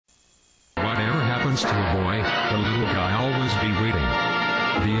happens to a boy, the little guy always be waiting.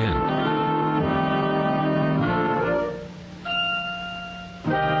 The end.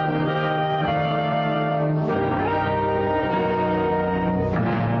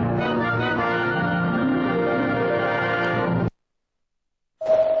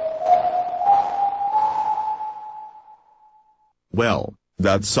 Well,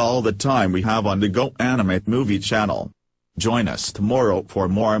 that's all the time we have on the GoAnimate movie channel. Join us tomorrow for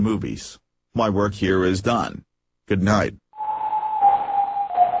more movies. My work here is done. Good night.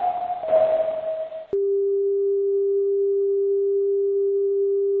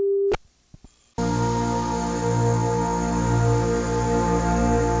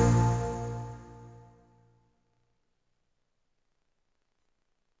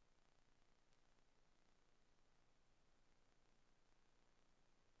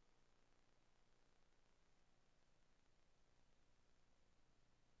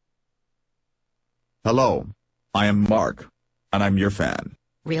 Hello. I am Mark. And I'm your fan.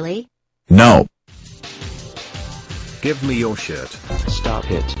 Really? No. Give me your shirt. Stop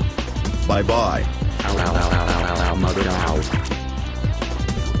it. Bye-bye. Ow, ow, ow, ow, ow, ow, mother, ow.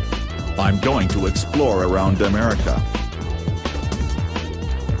 I'm going to explore around America.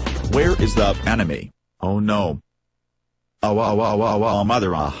 Where is the enemy? Oh no. Oh,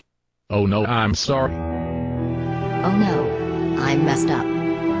 mother. Oh no, I'm sorry. Oh no. I messed up.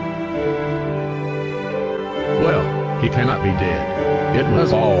 Well, he cannot be dead. It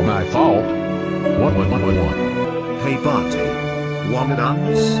was all my fault. What? Hey Barty. Wanna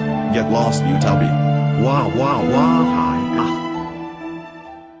dance? Get lost, you tubby. Wah wah wah hi ah.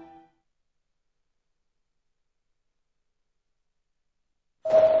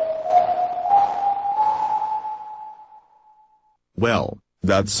 Well,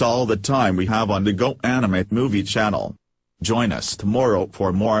 that's all the time we have on the GoAnimate movie channel. Join us tomorrow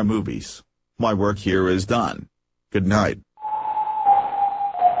for more movies. My work here is done. Good night.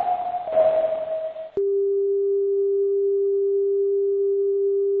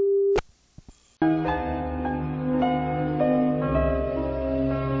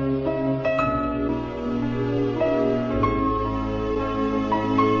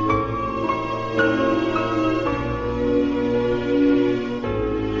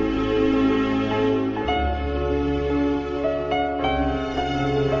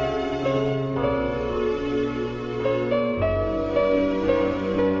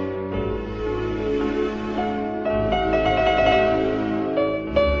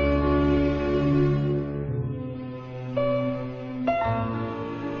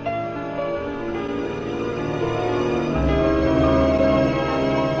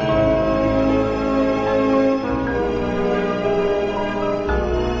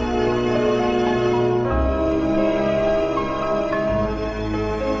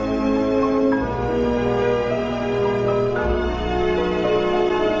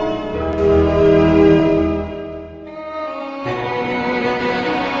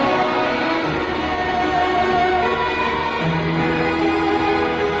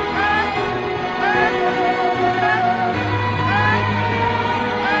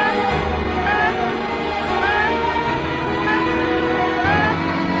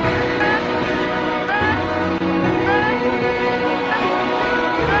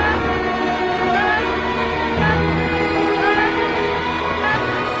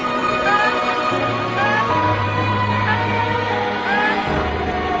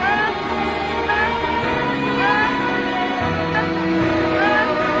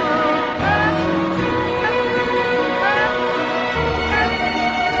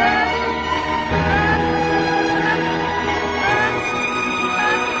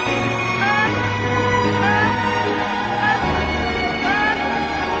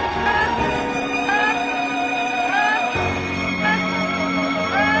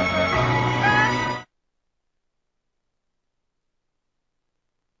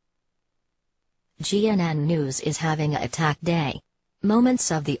 GNN News is having a attack day.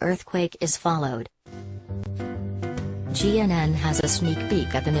 Moments of the earthquake is followed. GNN has a sneak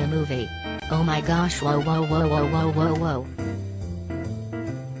peek at the new movie. Oh my gosh, whoa whoa whoa whoa whoa whoa whoa.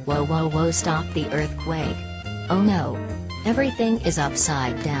 Whoa whoa whoa, stop the earthquake. Oh no. Everything is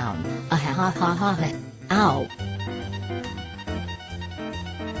upside down. Ah ha ha ha ha ha. Ow.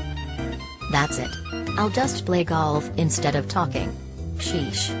 That's it. I'll just play golf instead of talking.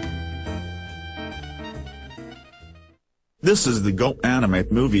 Sheesh. This is the GoAnimate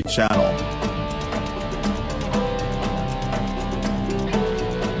movie channel.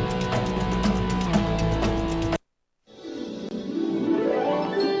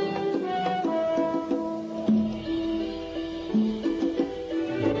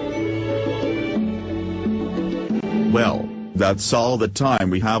 Well, that's all the time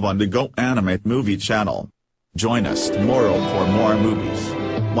we have on the GoAnimate movie channel. Join us tomorrow for more movies.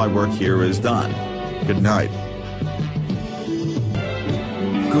 My work here is done. Good night.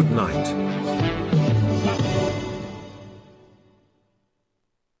 Good night.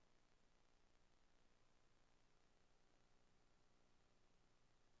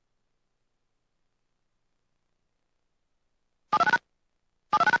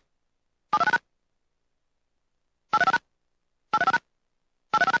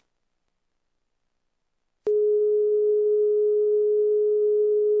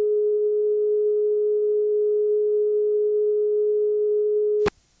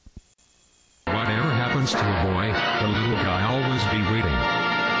 Whatever happens to a boy, the little guy always be waiting.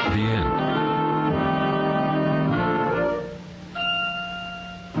 The end.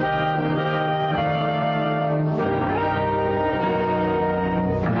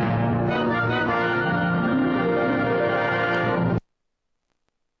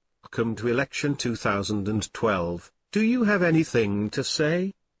 Welcome to election 2012. Do you have anything to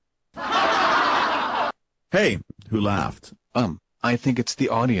say? Hey, who laughed? I think it's the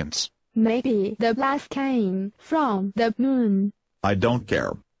audience. Maybe the blast came from the moon. I don't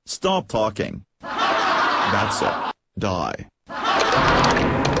care. Stop talking. That's it. Die.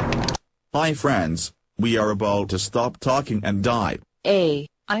 Hi friends, we are about to stop talking and die.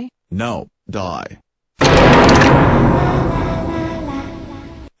 No, die.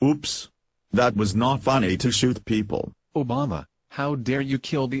 Oops. That was not funny to shoot people. Obama, how dare you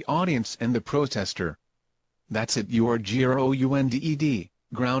kill the audience and the protester? That's it, you are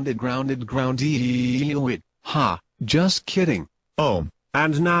grounded. Grounded. Ha, just kidding. Oh.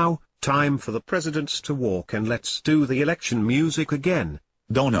 And now, time for the presidents to walk, and let's do the election music again.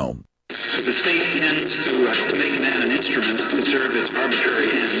 Don't know. The state tends to make man an instrument to serve its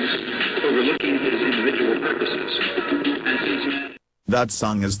arbitrary ends, overlooking his individual purposes. And since man... That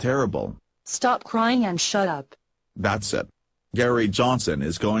song is terrible. Stop crying and shut up. That's it. Gary Johnson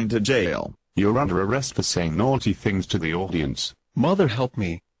is going to jail. You're under arrest for saying naughty things to the audience. Mother help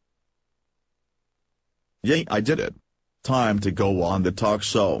me. Yay, I did it. Time to go on the talk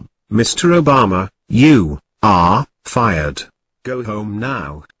show. Mr. Obama, you are fired. Go home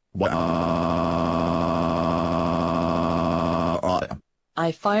now.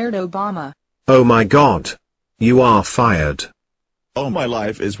 I fired Obama. Oh my God. You are fired. Oh, my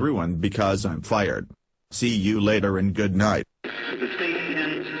life is ruined because I'm fired. See you later and good night. The state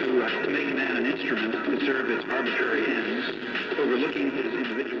tends to make man an instrument to serve its arbitrary ends, overlooking his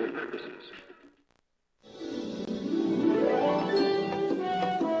individual purposes.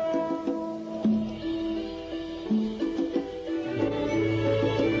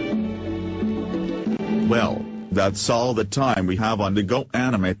 Well, that's all the time we have on the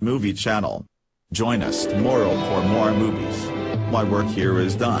GoAnimate movie channel. Join us tomorrow for more movies. My work here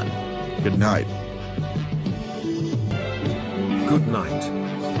is done. Good night. Good night.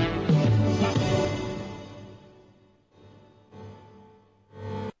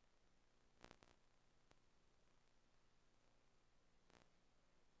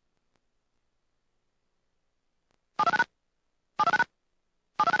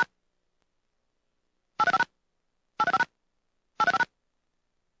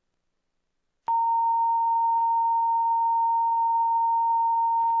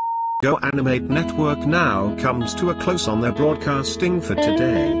 GoAnimate Network now comes to a close on their broadcasting for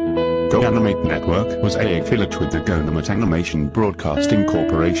today. GoAnimate Network was a affiliate with the GoAnimate Animation Broadcasting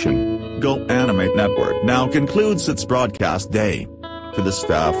Corporation. GoAnimate Network now concludes its broadcast day. To the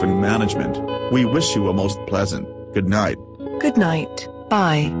staff and management, we wish you a most pleasant good night. Good night.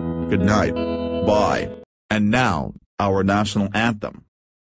 Bye. Good night. Bye. And now, our national anthem.